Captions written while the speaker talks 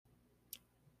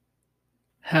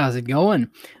How's it going?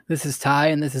 This is Ty,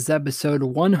 and this is episode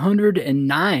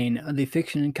 109 of the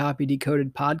Fiction and Copy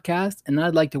Decoded podcast, and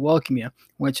I'd like to welcome you,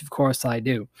 which of course I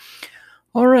do.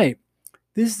 All right,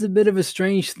 this is a bit of a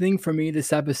strange thing for me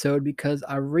this episode because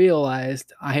I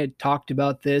realized I had talked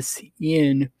about this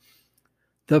in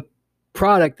the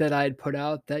product that I had put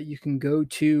out that you can go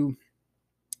to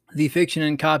the Fiction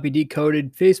and Copy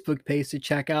Decoded Facebook page to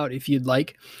check out if you'd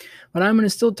like. But I'm going to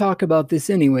still talk about this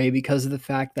anyway because of the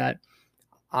fact that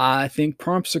I think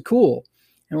prompts are cool.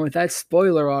 And with that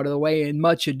spoiler out of the way and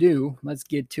much ado, let's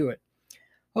get to it.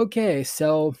 Okay,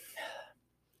 so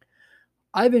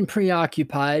I've been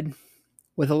preoccupied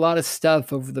with a lot of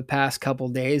stuff over the past couple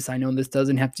days. I know this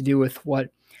doesn't have to do with what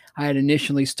I had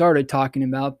initially started talking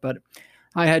about, but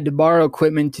I had to borrow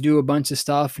equipment to do a bunch of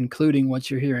stuff, including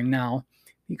what you're hearing now,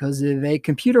 because of a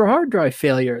computer hard drive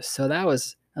failure. So that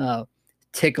was a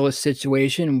ticklish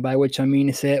situation, by which I mean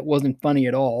to say it wasn't funny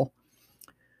at all.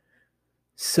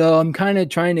 So I'm kind of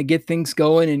trying to get things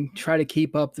going and try to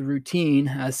keep up the routine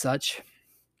as such.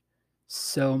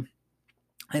 So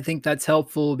I think that's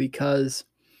helpful because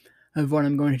of what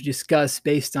I'm going to discuss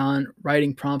based on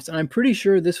writing prompts. And I'm pretty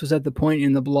sure this was at the point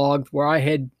in the blog where I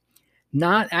had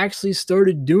not actually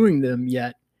started doing them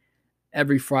yet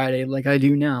every Friday like I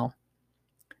do now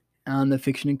on the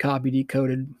Fiction and Copy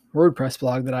Decoded WordPress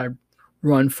blog that I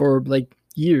run for like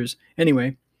years.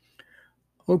 Anyway.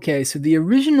 Okay, so the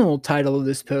original title of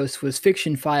this post was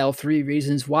Fiction File 3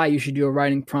 Reasons Why You Should Do a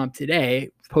Writing Prompt Today,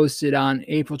 posted on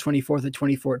April 24th of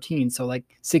 2014, so like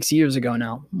 6 years ago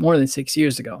now, more than 6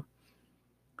 years ago.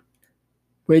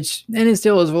 And it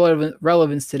still has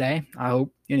relevance today, I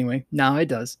hope. Anyway, now it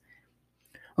does.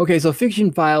 Okay, so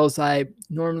fiction files I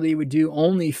normally would do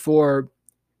only for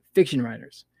fiction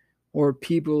writers or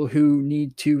people who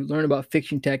need to learn about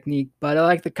fiction technique, but I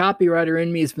like the copywriter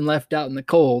in me has been left out in the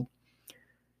cold.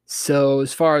 So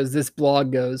as far as this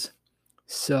blog goes,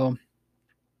 so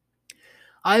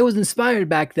I was inspired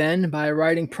back then by a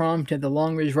writing prompt at the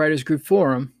Long Ridge Writers Group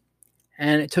forum,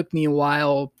 and it took me a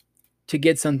while to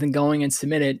get something going and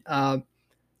submit it.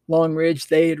 Long Ridge,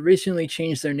 they had recently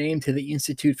changed their name to the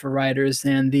Institute for Writers,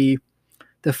 and the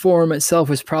forum itself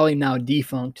is probably now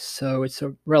defunct, so it's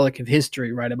a relic of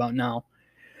history right about now.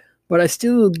 But I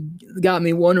still got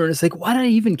me wondering, it's like, why do I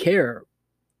even care?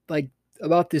 Like,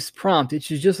 about this prompt, it's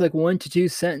just like 1 to 2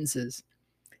 sentences.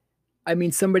 I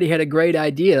mean, somebody had a great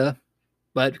idea,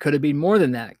 but could it be more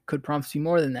than that? Could prompts be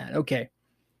more than that? Okay.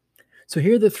 So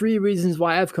here are the 3 reasons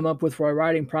why I've come up with why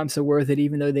writing prompts are worth it,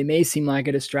 even though they may seem like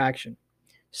a distraction,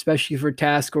 especially for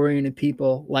task-oriented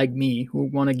people like me who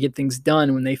want to get things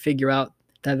done when they figure out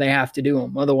that they have to do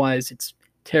them. Otherwise, it's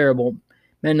terrible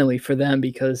mentally for them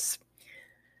because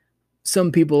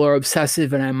some people are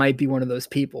obsessive, and I might be one of those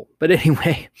people. But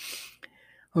anyway,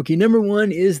 okay, number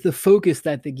 1 is the focus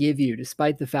that they give you,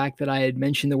 despite the fact that I had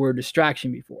mentioned the word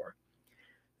distraction before.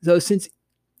 So since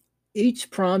each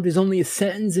prompt is only a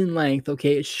sentence in length,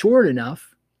 okay, it's short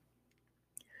enough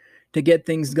to get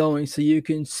things going so you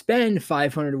can spend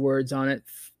 500 words on it,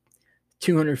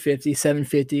 250,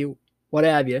 750, what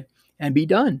have you, and be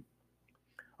done.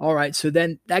 All right, so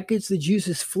then that gets the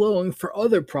juices flowing for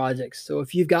other projects. So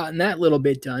if you've gotten that little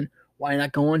bit done, why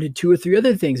not go on to 2 or 3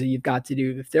 other things that you've got to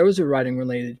do if there was a writing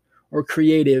related or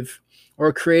creative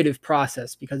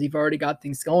process, because you've already got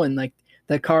things going, like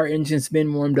the car engine's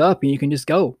been warmed up and you can just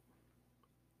go.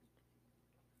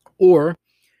 Or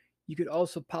you could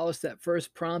also polish that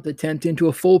first prompt attempt into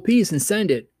a full piece and send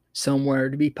it somewhere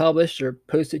to be published, or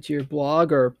post it to your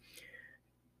blog, or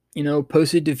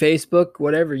post it to Facebook,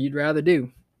 whatever you'd rather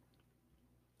do.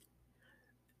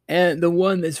 And the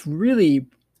one that's really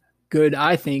good,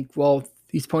 I think, well,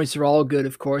 these points are all good,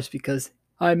 of course, because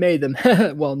I made them.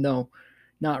 Well, no,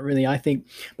 not really, I think.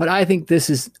 But I think this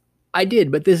is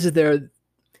the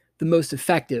most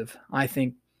effective, I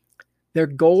think. They're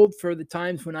gold for the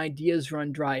times when ideas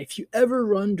run dry. If you ever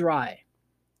run dry,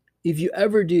 if you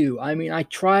ever do, I mean, I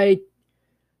try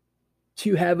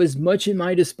to have as much at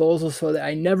my disposal so that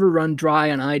I never run dry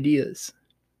on ideas,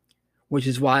 which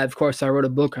is why, of course, I wrote a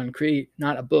book on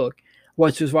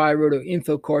which is why I wrote an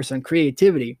info course on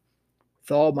creativity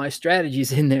with all my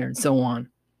strategies in there and so on,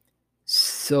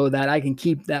 so that I can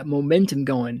keep that momentum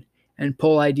going and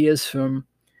pull ideas from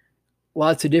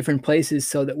lots of different places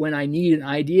so that when I need an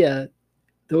idea,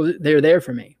 they're there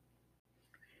for me.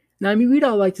 Now, I mean, we'd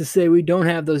all like to say we don't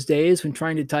have those days when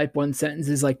trying to type one sentence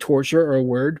is like torture or a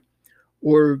word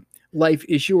or life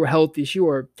issue or health issue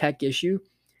or tech issue.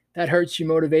 That hurts your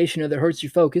motivation or that hurts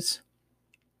your focus.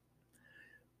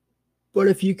 But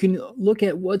if you can look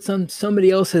at what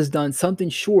somebody else has done, something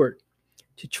short,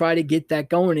 to try to get that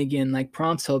going again, like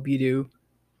prompts help you do,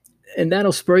 And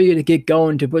that'll spur you to get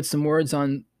going, to put some words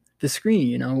on the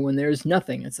screen, when there's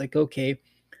nothing. It's like, okay,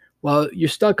 well, you're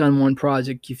stuck on one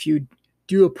project. If you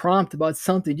do a prompt about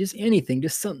something, just anything,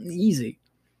 just something easy,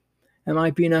 it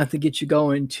might be enough to get you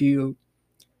going, to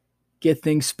get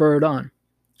things spurred on.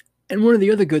 And one of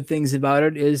the other good things about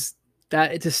it is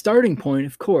that it's a starting point,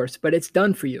 of course, but it's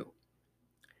done for you.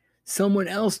 Someone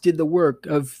else did the work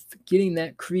of getting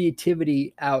that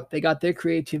creativity out. They got their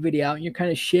creativity out, and you're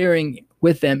kind of sharing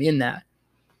with them in that.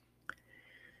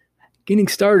 Getting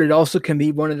started also can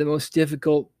be one of the most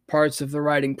difficult parts of the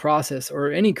writing process,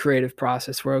 or any creative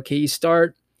process, where, okay, you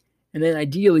start, and then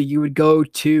ideally you would go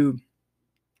through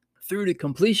to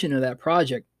completion of that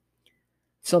project.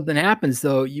 Something happens,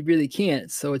 though, you really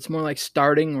can't. So it's more like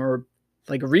starting, or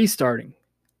like restarting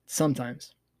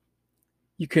sometimes.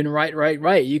 You can write.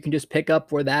 You can just pick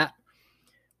up where that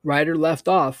writer left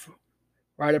off.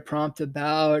 Write a prompt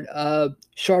about a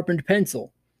sharpened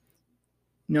pencil.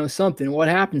 Something. What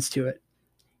happens to it?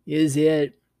 Is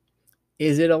it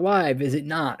alive? Is it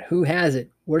not? Who has it?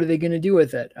 What are they going to do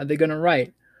with it? Are they going to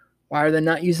write? Why are they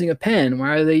not using a pen?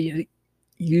 Why are they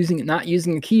not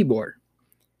using a keyboard?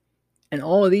 And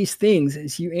all of these things,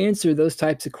 as you answer those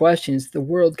types of questions, the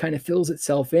world kind of fills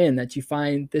itself in, that you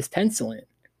find this pencil in.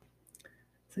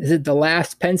 Is it the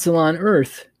last pencil on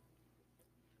Earth?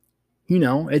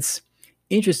 It's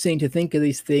interesting to think of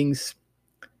these things.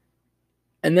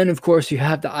 And then, of course, you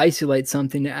have to isolate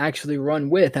something to actually run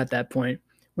with at that point,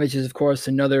 which is, of course,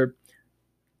 another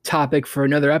topic for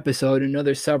another episode,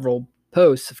 another several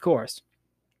posts, of course.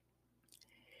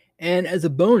 And as a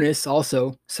bonus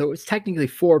also, so it's technically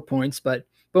 4 points, but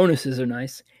bonuses are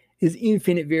nice, is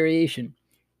infinite variation.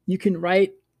 You can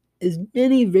write as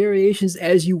many variations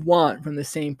as you want from the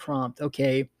same prompt.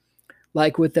 Okay,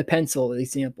 like with the pencil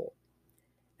example.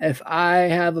 If I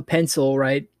have a pencil,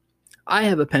 right? I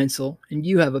have a pencil and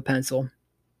you have a pencil.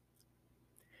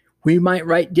 We might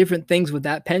write different things with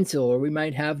that pencil, or we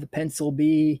might have the pencil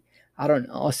be, I don't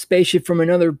know, a spaceship from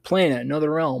another planet,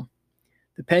 another realm.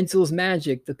 The pencil's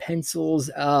magic. The pencil's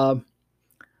a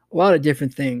lot of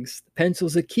different things. The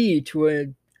pencil's a key to a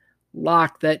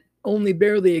lock that only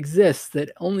barely exists,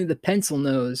 that only the pencil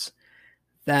knows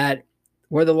that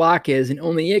where the lock is, and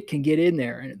only it can get in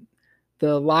there. And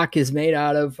the lock is made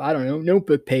out of, I don't know,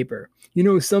 notebook paper.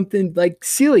 Something like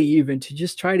silly, even, to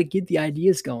just try to get the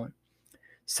ideas going.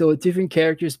 So with different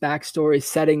characters, backstories,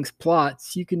 settings,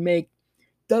 plots, you can make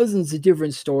dozens of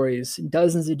different stories and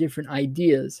dozens of different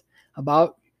ideas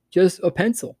about just a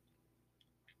pencil.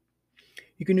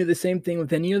 You can do the same thing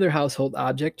with any other household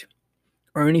object,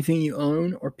 or anything you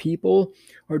own, or people,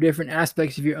 or different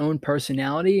aspects of your own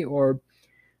personality, or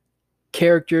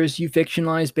characters you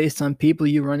fictionalize based on people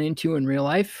you run into in real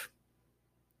life.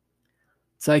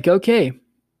 It's like, okay,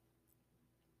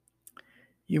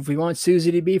 if we want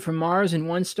Susie to be from Mars in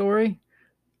one story,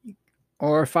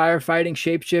 or a firefighting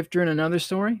shapeshifter in another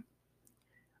story,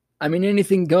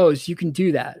 anything goes. You can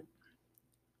do that.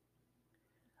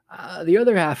 The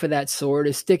other half of that sword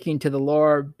is sticking to the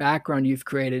lore background you've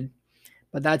created,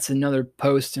 but that's another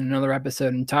post and another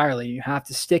episode entirely. You have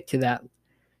to stick to that.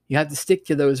 You have to stick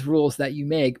to those rules that you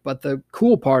make, but the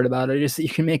cool part about it is that you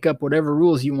can make up whatever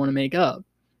rules you want to make up.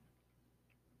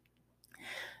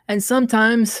 And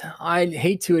sometimes, I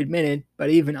hate to admit it, but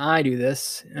even I do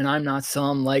this, and I'm not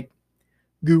some like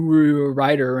guru or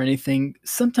writer or anything.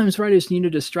 Sometimes writers need a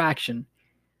distraction.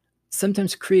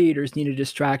 Sometimes creators need a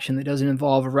distraction that doesn't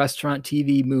involve a restaurant,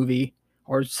 TV, movie,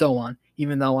 or so on.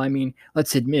 Even though,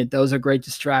 let's admit, those are great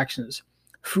distractions.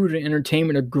 Food and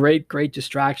entertainment are great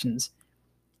distractions.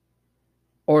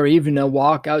 Or even a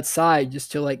walk outside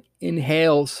just to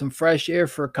inhale some fresh air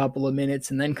for a couple of minutes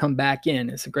and then come back in.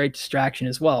 It's a great distraction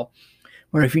as well.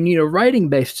 But if you need a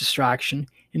writing-based distraction,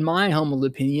 in my humble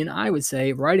opinion, I would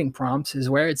say writing prompts is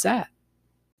where it's at.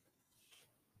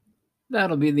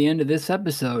 That'll be the end of this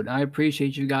episode. I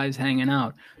appreciate you guys hanging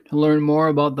out. To learn more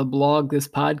about the blog this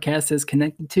podcast is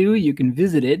connected to, you can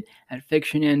visit it at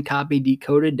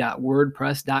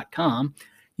fictionandcopydecoded.wordpress.com.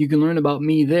 You can learn about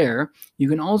me there. You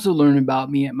can also learn about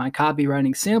me at my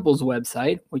copywriting samples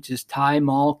website, which is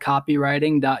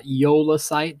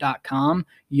tymallcopywriting.yolasite.com.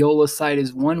 Yolasite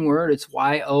is one word. It's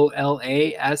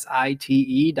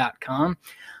YOLASITE.com.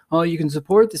 You can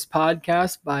support this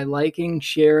podcast by liking,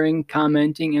 sharing,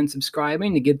 commenting, and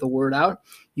subscribing to get the word out.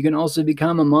 You can also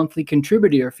become a monthly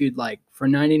contributor if you'd like. For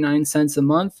 99 cents a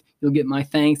month, you'll get my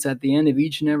thanks at the end of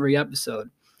each and every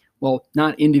episode. Well,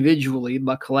 not individually,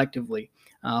 but collectively.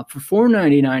 For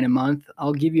 $4.99 a month,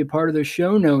 I'll give you a part of the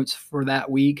show notes for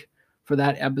that week, for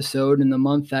that episode, in the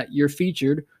month that you're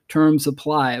featured. Terms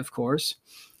apply, of course.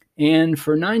 And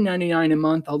for $9.99 a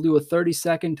month, I'll do a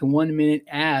 30-second to 1-minute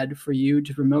ad for you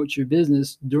to promote your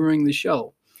business during the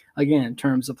show. Again,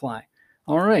 terms apply.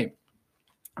 All right.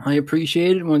 I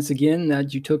appreciate it once again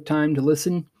that you took time to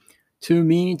listen to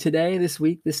me today, this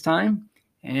week, this time.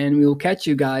 And we will catch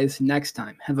you guys next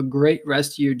time. Have a great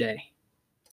rest of your day.